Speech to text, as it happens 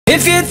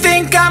If you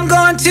think I'm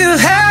going to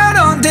hell,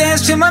 don't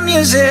dance to my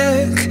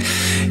music.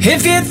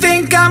 If you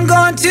think I'm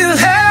going to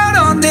hell,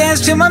 don't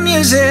dance to my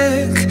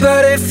music.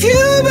 But if you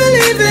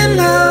believe in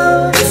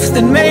love,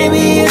 then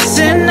maybe it's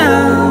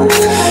enough.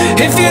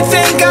 If you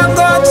think I'm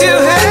going to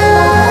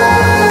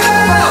hell,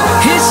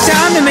 it's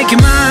time to make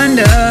your mind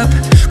up.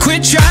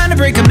 Quit trying to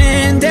break a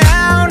man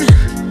down.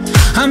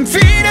 I'm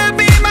free to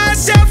be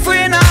myself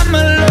when I'm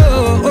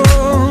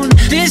alone.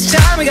 This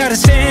time we gotta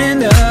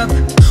stand up,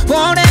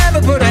 won't ever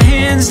put our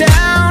hands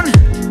down.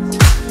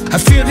 I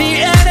feel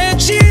the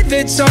energy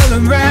that's all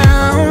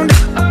around.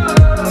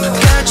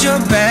 Got your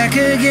back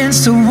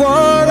against the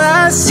wall,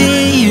 I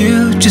see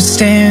you just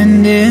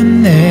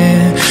standing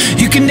there.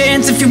 You can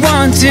dance if you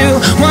want to,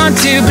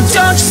 but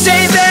don't you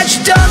say that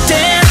you don't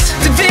dance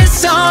to this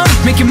song.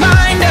 Make your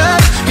mind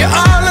up, you're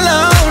all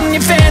alone.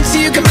 You're fancy,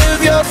 you can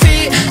move your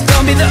feet.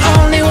 Don't be the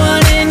only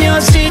one in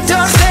your seat.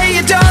 Don't say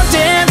you don't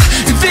dance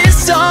to this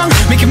song.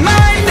 Make your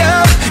mind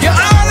up, you're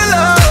all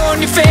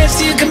alone. You're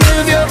fancy, you can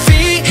move your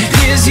feet.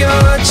 Here's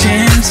your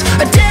chance,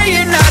 I dare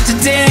you not to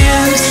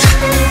dance.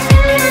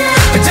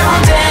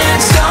 Don't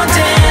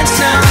dance,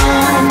 no.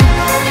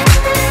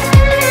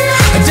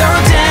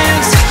 Don't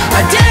dance,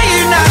 I dare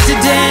you not to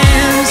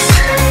dance.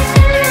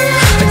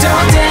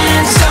 Don't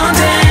dance,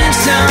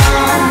 no.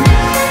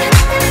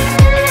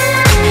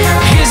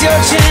 Here's your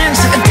chance,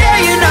 I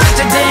dare you not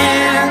to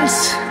dance.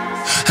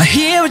 I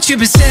hear what you've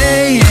been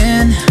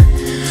saying.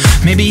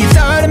 Maybe you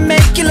thought it'd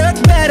make you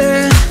look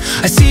better.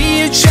 I see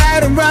you try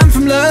to run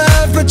from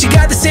love, but you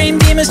got the same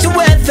demons to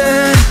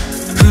weather.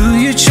 Who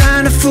you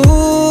trying to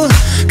fool?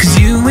 Cause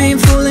you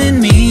ain't fooling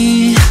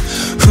me.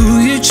 Who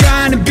you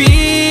trying to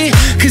be?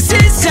 Cause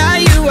it's how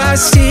you I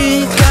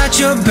see. Got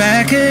your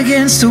back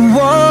against the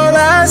wall,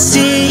 I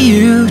see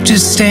you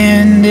just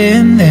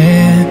standing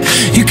there.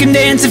 You can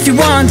dance if you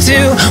want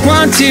to,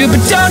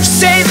 but don't you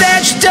say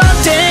that you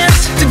don't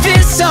dance to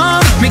this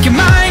song. Make your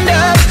mind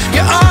up,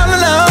 you're all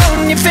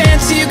alone. You're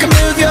fancy, you can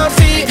move your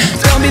feet.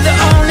 Don't be the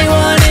only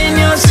one in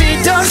your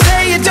seat. Don't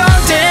say you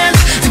don't dance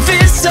to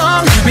this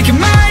song. Make your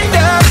mind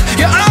up,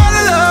 you're all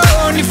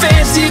alone. You're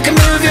fancy, you can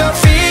move your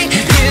feet.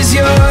 Here's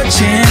your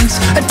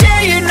chance, I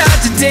dare you not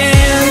to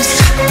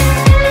dance.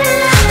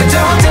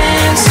 Don't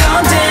dance,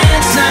 no.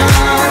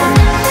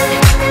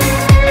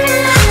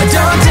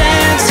 Don't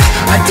dance,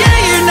 I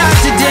dare you not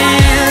to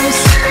dance.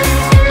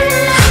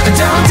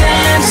 Don't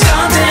dance,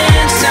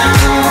 no.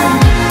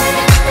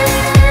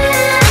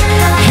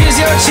 Here's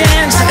your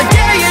chance, I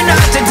dare you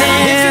not to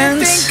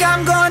dance. If you think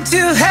I'm going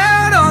to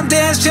hell, don't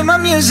dance to my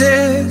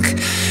music.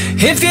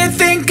 If you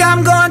think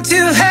I'm going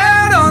to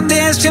hell, don't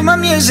dance to my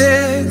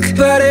music.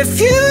 But if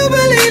you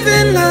believe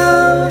in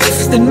love,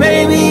 then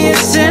maybe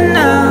it's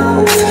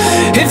enough.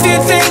 If you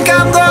think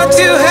I'm going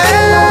to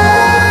hell,